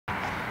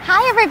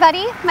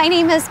everybody, my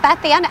name is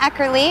Beth Ann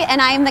Eckerly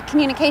and I am the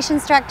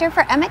Communications Director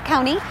for Emmet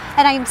County,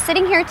 and I am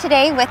sitting here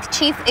today with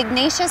Chief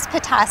Ignatius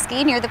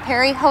Petoskey near the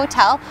Perry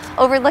Hotel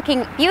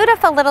overlooking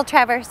beautiful Little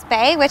Traverse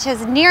Bay, which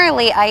is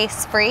nearly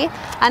ice-free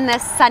on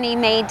this sunny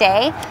May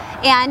day.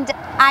 And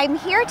I'm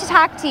here to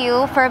talk to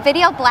you for a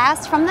video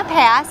blast from the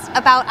past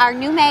about our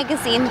new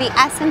magazine, The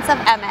Essence of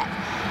Emmet.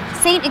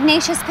 St.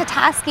 Ignatius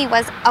Petoskey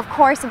was, of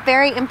course, a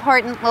very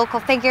important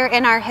local figure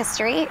in our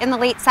history in the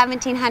late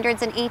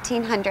 1700s and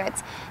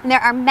 1800s. And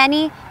there are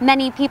many,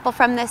 many people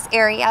from this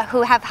area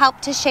who have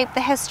helped to shape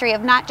the history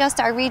of not just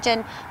our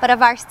region, but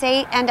of our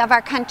state and of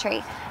our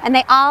country. And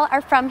they all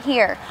are from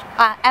here,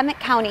 Emmet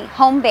County,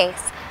 home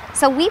base.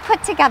 So we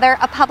put together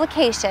a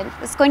publication.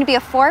 It's going to be a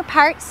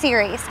 4-part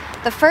series.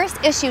 The first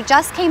issue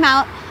just came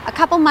out a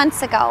couple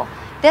months ago.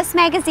 This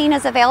magazine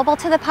is available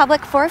to the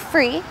public for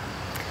free.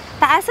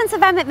 The Essence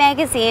of Emmet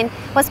magazine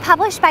was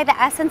published by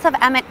the Essence of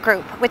Emmet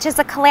Group, which is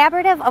a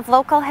collaborative of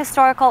local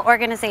historical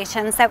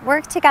organizations that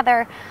work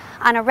together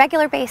on a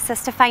regular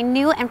basis to find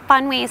new and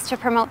fun ways to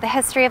promote the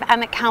history of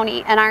Emmet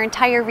County and our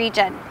entire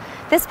region.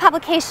 This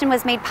publication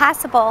was made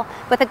possible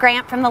with a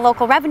grant from the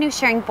local revenue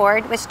sharing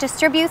board, which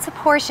distributes a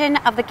portion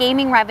of the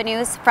gaming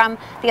revenues from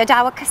the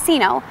Odawa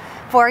Casino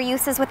for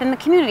uses within the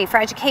community, for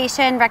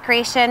education,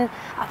 recreation,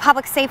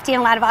 public safety,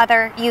 and a lot of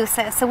other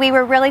uses. So we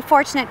were really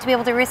fortunate to be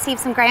able to receive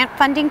some grant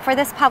funding for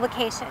this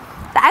publication.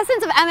 The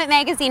Essence of Emmet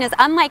magazine is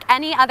unlike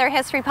any other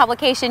history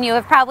publication you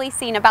have probably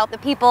seen about the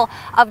people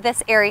of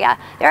this area.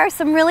 There are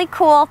some really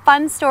cool,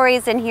 fun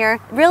stories in here,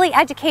 really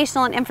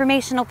educational and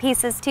informational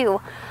pieces too.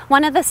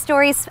 One of the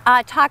stories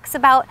talks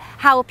about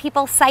how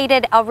people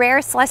cited a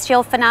rare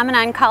celestial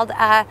phenomenon called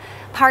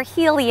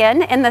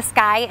parhelion in the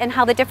sky and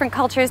how the different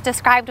cultures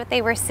described what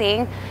they were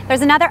seeing.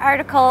 There's another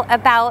article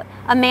about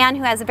a man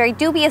who has a very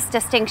dubious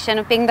distinction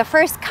of being the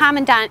first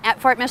commandant at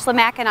Fort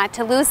Michilimackinac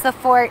to lose the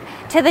fort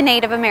to the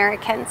Native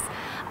Americans.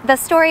 The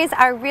stories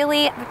are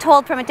really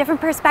told from a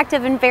different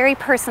perspective and very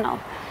personal.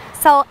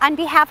 So on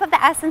behalf of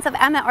the Essence of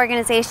Emmet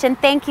organization,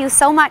 thank you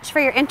so much for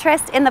your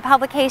interest in the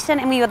publication,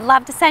 and we would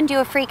love to send you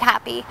a free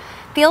copy.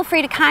 Feel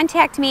free to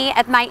contact me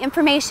at my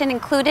information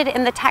included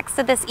in the text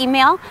of this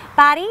email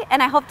body,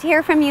 and I hope to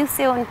hear from you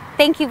soon.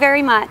 Thank you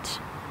very much.